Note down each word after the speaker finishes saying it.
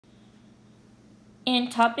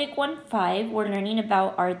In topic 1.5, we're learning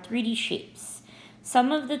about our 3D shapes.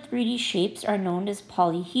 Some of the 3D shapes are known as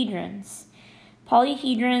polyhedrons.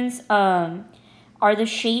 Polyhedrons are the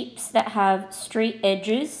shapes that have straight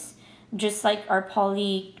edges, just like our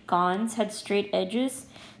polygons had straight edges.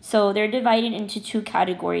 So they're divided into two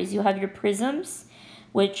categories. You have your prisms,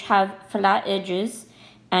 which have flat edges,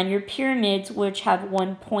 and your pyramids, which have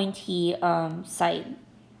one pointy side.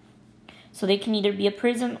 So they can either be a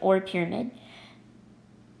prism or a pyramid.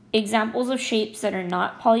 Examples of shapes that are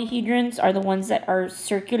not polyhedrons are the ones that are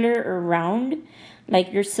circular or round,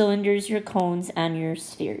 like your cylinders, your cones, and your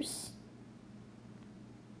spheres.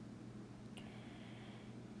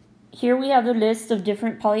 Here we have a list of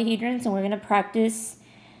different polyhedrons, and we're going to practice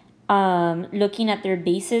looking at their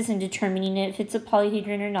bases and determining if it's a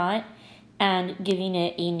polyhedron or not, and giving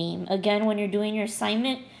it a name. Again, when you're doing your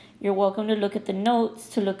assignment, you're welcome to look at the notes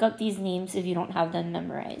to look up these names if you don't have them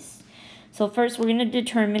memorized. So first, we're going to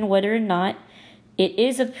determine whether or not it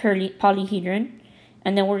is a polyhedron,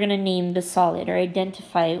 and then we're going to name the solid or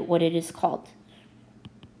identify what it is called.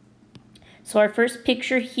 So our first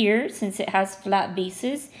picture here, since it has flat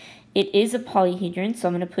bases, it is a polyhedron, so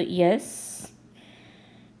I'm going to put yes.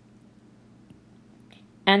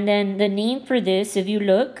 And then the name for this, if you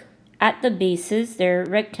look at the bases, they're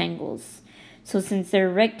rectangles. So since they're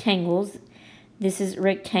rectangles, this is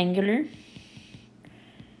rectangular.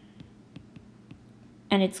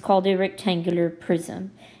 And it's called a rectangular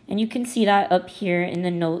prism. And you can see that up here in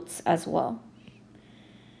the notes as well.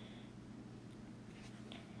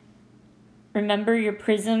 Remember, your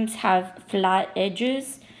prisms have flat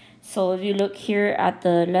edges. So if you look here at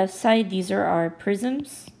the left side, these are our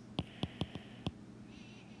prisms.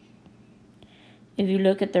 If you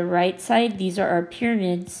look at the right side, these are our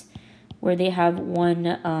pyramids, where they have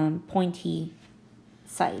one pointy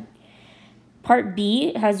side. Part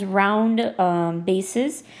B has round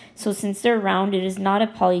bases, so since they're round, it is not a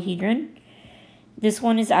polyhedron. This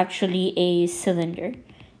one is actually a cylinder.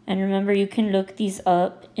 And remember, you can look these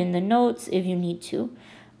up in the notes if you need to.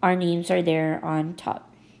 Our names are there on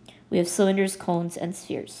top. We have cylinders, cones, and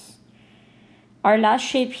spheres. Our last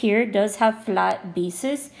shape here does have flat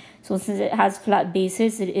bases, so since it has flat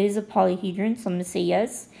bases, it is a polyhedron, so I'm going to say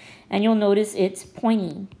yes. And you'll notice it's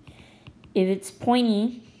pointy. If it's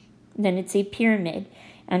pointy, then it's a pyramid.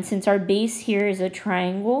 And since our base here is a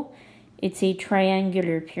triangle, it's a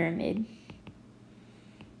triangular pyramid.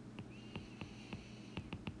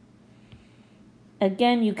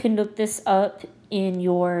 Again, you can look this up in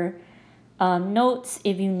your notes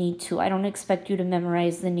if you need to. I don't expect you to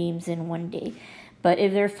memorize the names in one day. But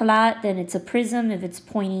if they're flat, then it's a prism. If it's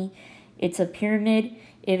pointy, it's a pyramid.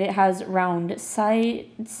 If it has round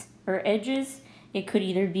sides or edges, it could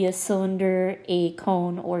either be a cylinder, a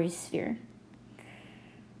cone, or a sphere.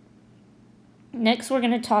 Next, we're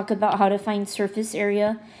going to talk about how to find surface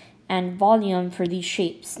area and volume for these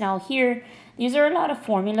shapes. Now here, these are a lot of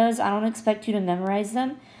formulas. I don't expect you to memorize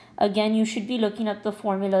them. Again, you should be looking up the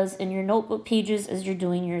formulas in your notebook pages as you're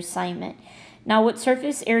doing your assignment. Now, what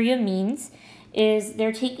surface area means is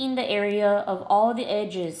they're taking the area of all the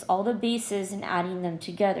edges, all the bases, and adding them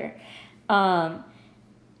together.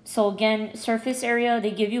 So again, surface area,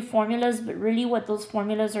 they give you formulas, but really what those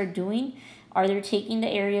formulas are doing are they're taking the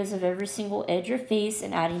areas of every single edge or face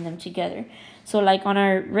and adding them together. So like on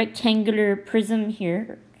our rectangular prism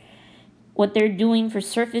here, what they're doing for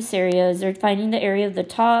surface area is they're finding the area of the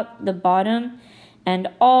top, the bottom, and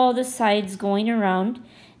all the sides going around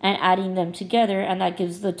and adding them together, and that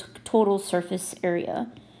gives the total surface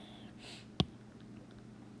area.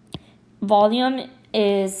 Volume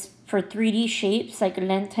is for 3D shapes, like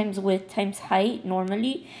length times width times height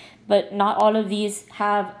normally, but not all of these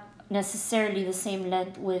have necessarily the same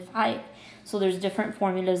length, width, height. So there's different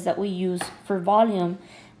formulas that we use for volume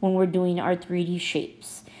when we're doing our 3D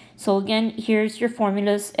shapes. So again, here's your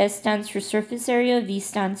formulas. S stands for surface area, V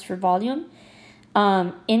stands for volume.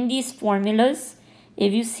 In these formulas,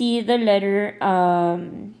 if you see the letter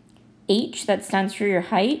H, that stands for your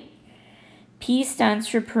height. P stands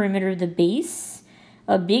for perimeter of the base.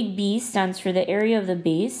 A big B stands for the area of the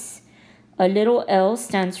base. A little L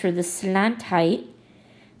stands for the slant height.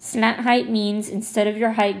 Slant height means instead of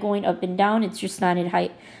your height going up and down, it's your slanted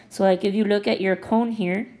height. So like if you look at your cone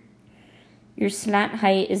here, your slant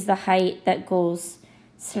height is the height that goes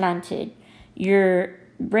slanted. Your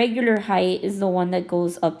regular height is the one that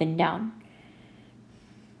goes up and down.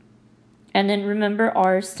 And then remember,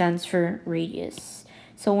 R stands for radius.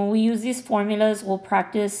 So when we use these formulas, we'll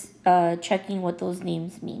practice checking what those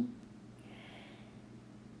names mean.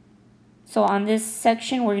 So on this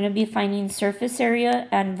section, we're going to be finding surface area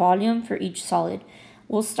and volume for each solid.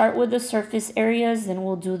 We'll start with the surface areas, then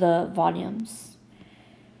we'll do the volumes.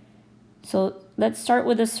 So let's start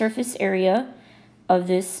with the surface area of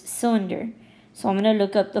this cylinder. So I'm going to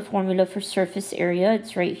look up the formula for surface area.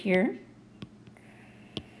 It's right here.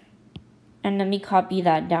 And let me copy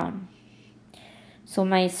that down. So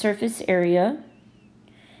my surface area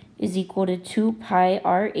is equal to 2 pi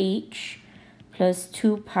RH plus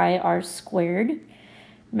 2 pi r squared.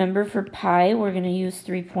 Remember, for pi, we're going to use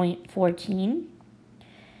 3.14.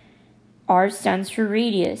 R stands for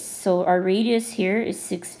radius. So our radius here is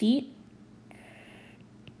 6 feet.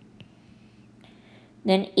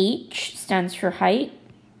 Then H stands for height.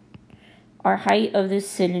 Our height of this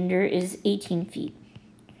cylinder is 18 feet.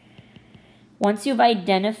 Once you've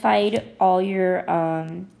identified all your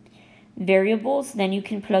variables, then you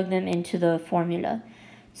can plug them into the formula.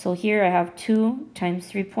 So here I have 2 times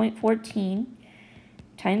 3.14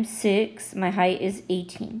 times 6, my height is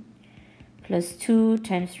 18, plus 2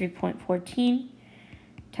 times 3.14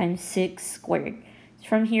 times 6 squared.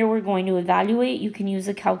 From here we're going to evaluate. You can use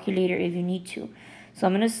a calculator if you need to. So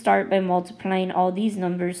I'm going to start by multiplying all these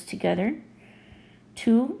numbers together.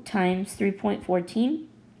 2 times 3.14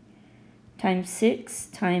 times 6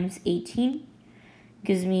 times 18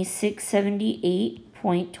 gives me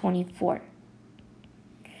 678.24.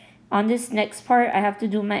 On this next part, I have to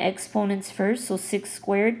do my exponents first. So 6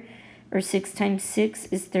 squared, or 6 times 6,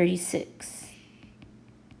 is 36.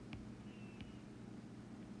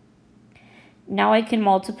 Now I can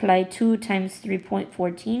multiply 2 times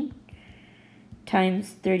 3.14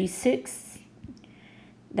 times 36.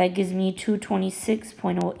 That gives me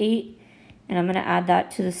 226.08. And I'm going to add that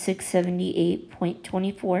to the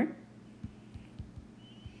 678.24.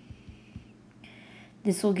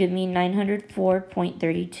 This will give me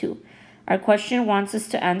 904.32. Our question wants us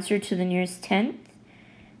to answer to the nearest tenth.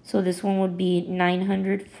 So this one would be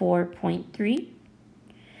 904.3.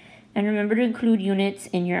 And remember to include units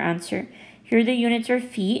in your answer. Here the units are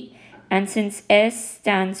feet. And since S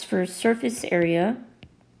stands for surface area,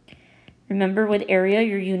 remember with area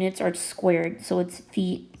your units are squared. So it's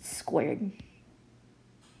feet squared.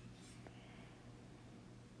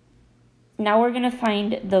 Now we're going to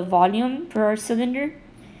find the volume for our cylinder.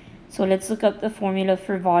 So let's look up the formula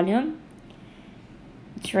for volume.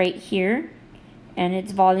 It's right here. And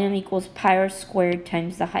its volume equals pi r squared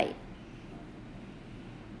times the height.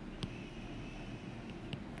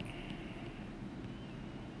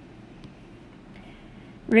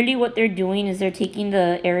 Really what they're doing is they're taking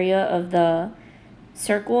the area of the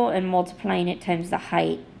circle and multiplying it times the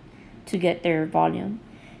height to get their volume.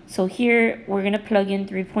 So here we're going to plug in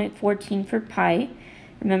 3.14 for pi.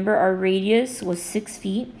 Remember our radius was 6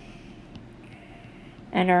 feet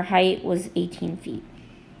and our height was 18 feet.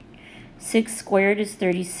 6 squared is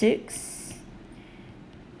 36.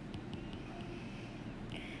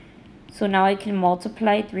 So now I can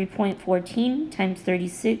multiply 3.14 times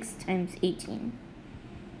 36 times 18.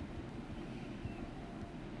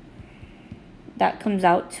 That comes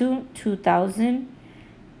out to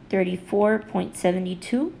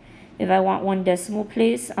 2,034.72. If I want one decimal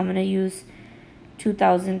place, I'm going to use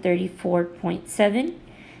 2,034.7.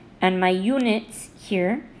 And my units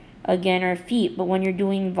here, again, are feet. But when you're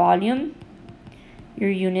doing volume, your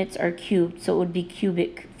units are cubed. So it would be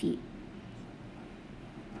cubic feet.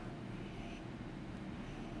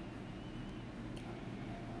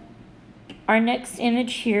 Our next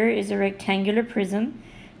image here is a rectangular prism.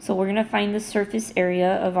 So we're going to find the surface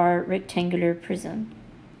area of our rectangular prism.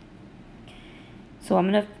 So I'm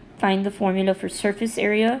going to find the formula for surface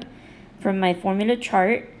area from my formula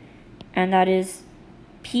chart, and that is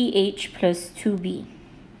pH plus 2b.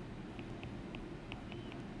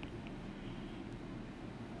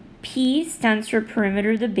 P stands for perimeter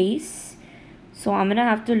of the base. So I'm going to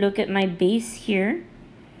have to look at my base here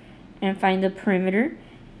and find the perimeter.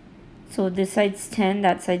 So this side's 10,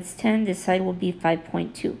 that side's 10, this side will be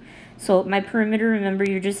 5.2. So my perimeter, remember,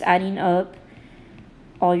 you're just adding up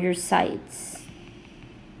all your sides.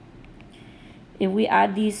 If we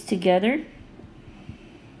add these together,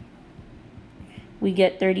 we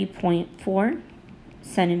get 30.4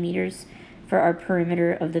 centimeters for our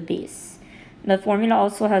perimeter of the base. The formula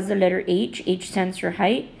also has the letter H. H stands for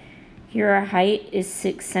height. Here our height is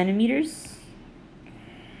 6 centimeters.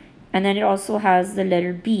 And then it also has the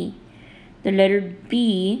letter B. The letter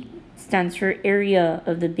B stands for area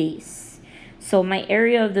of the base. So my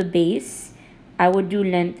area of the base, I would do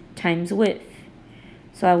length times width.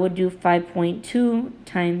 So I would do 5.2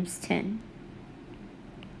 times 10,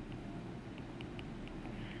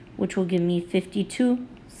 which will give me 52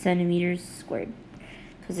 centimeters squared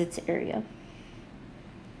because it's area.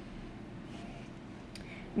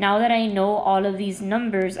 Now that I know all of these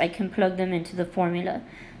numbers, I can plug them into the formula.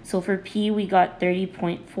 So for P, we got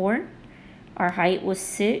 30.4. Our height was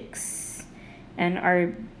 6. And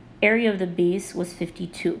our area of the base was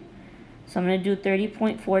 52. So I'm going to do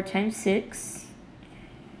 30.4 times 6.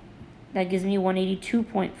 That gives me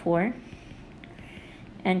 182.4.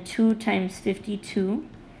 And 2 times 52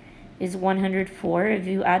 is 104. If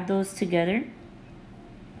you add those together,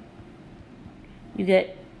 you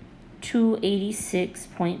get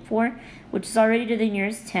 286.4, which is already to the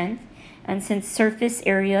nearest tenth. And since surface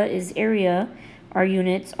area is area, our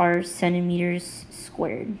units are centimeters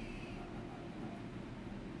squared.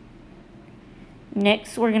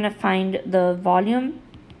 Next, we're going to find the volume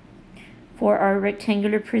for our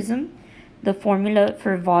rectangular prism. The formula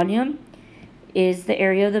for volume is the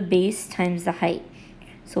area of the base times the height.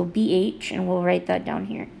 So BH, and we'll write that down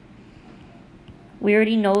here. We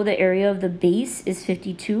already know the area of the base is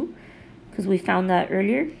 52 because we found that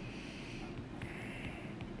earlier.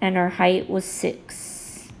 And our height was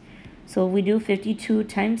 6. So if we do 52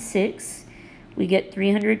 times 6, we get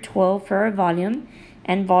 312 for our volume.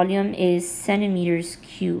 And volume is centimeters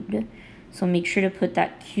cubed. So make sure to put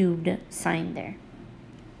that cubed sign there.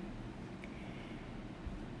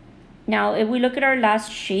 Now, if we look at our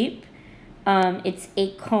last shape, it's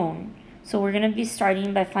a cone. So we're going to be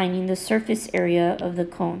starting by finding the surface area of the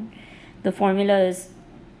cone. The formula is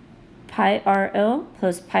pi RL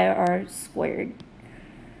plus pi R squared.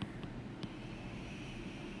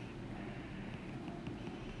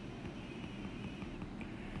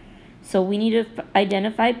 So we need to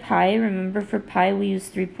identify pi. Remember, for pi we use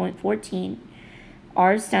 3.14.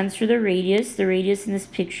 R stands for the radius. The radius in this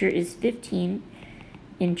picture is 15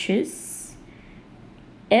 inches.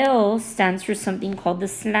 L stands for something called the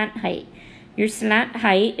slant height. Your slant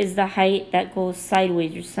height is the height that goes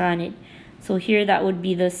sideways or slanted. So here that would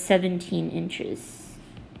be the 17 inches.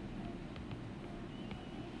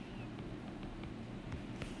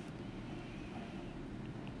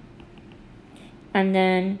 And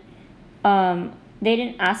then they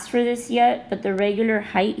didn't ask for this yet, but the regular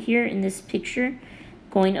height here in this picture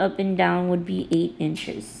going up and down would be 8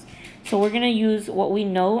 inches. So we're going to use what we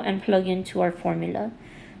know and plug into our formula.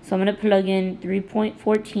 So I'm going to plug in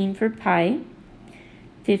 3.14 for pi,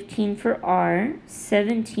 15 for R,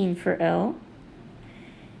 17 for L,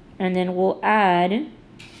 and then we'll add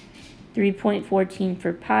 3.14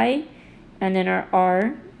 for pi, and then our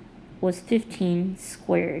R was 15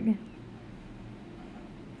 squared.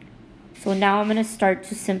 So now I'm going to start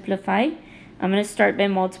to simplify. I'm going to start by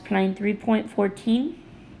multiplying 3.14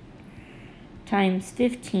 times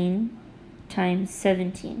 15 times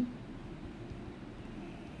 17,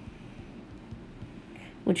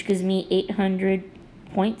 which gives me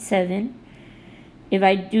 800.7. If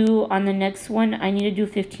I do on the next one, I need to do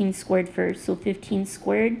 15 squared first. So 15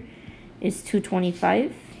 squared is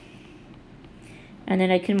 225. And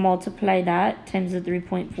then I can multiply that times the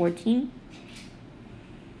 3.14.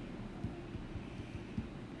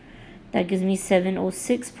 That gives me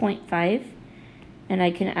 706.5, and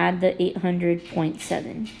I can add the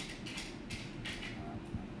 800.7.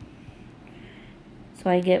 So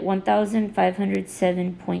I get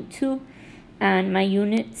 1507.2, and my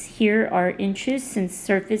units here are inches. Since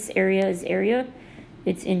surface area is area,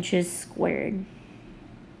 it's inches squared.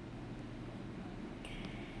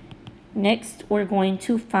 Next, we're going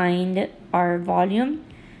to find our volume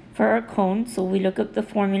for our cone. So we look up the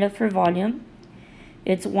formula for volume.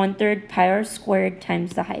 It's 1/3 pi r squared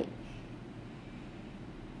times the height.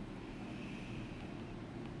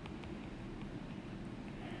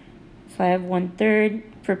 So I have 1/3.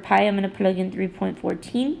 For pi, I'm going to plug in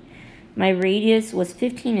 3.14. My radius was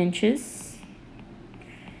 15 inches.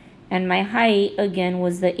 And my height, again,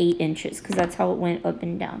 was the 8 inches, because that's how it went up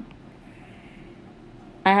and down.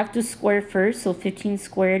 I have to square first, so 15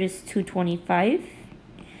 squared is 225.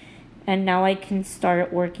 And now I can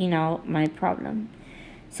start working out my problem.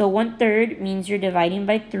 So 1/3 means you're dividing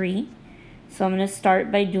by 3. So I'm going to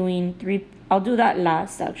start by doing 3. I'll do that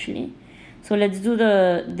last, actually. So let's do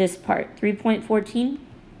this part. 3.14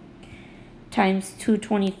 times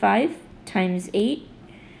 225 times 8.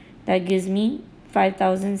 That gives me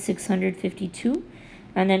 5,652.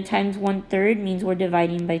 And then times 1/3 means we're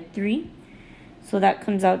dividing by 3. So that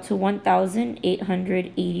comes out to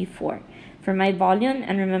 1,884 for my volume.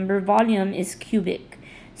 And remember, volume is cubic.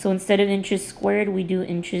 So instead of inches squared, we do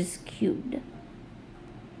inches cubed.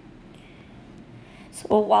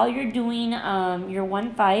 So while you're doing your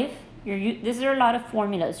 1/5, these are a lot of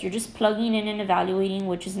formulas. You're just plugging in and evaluating,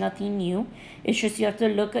 which is nothing new. It's just you have to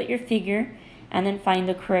look at your figure and then find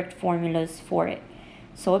the correct formulas for it.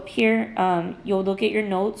 So up here, you'll look at your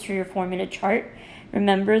notes for your formula chart.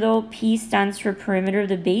 Remember though, P stands for perimeter of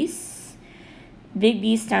the base. Big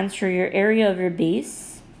B stands for your area of your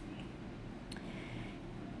base.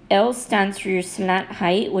 L stands for your slant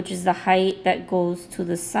height, which is the height that goes to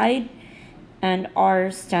the side. And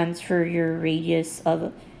R stands for your radius of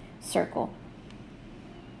a circle.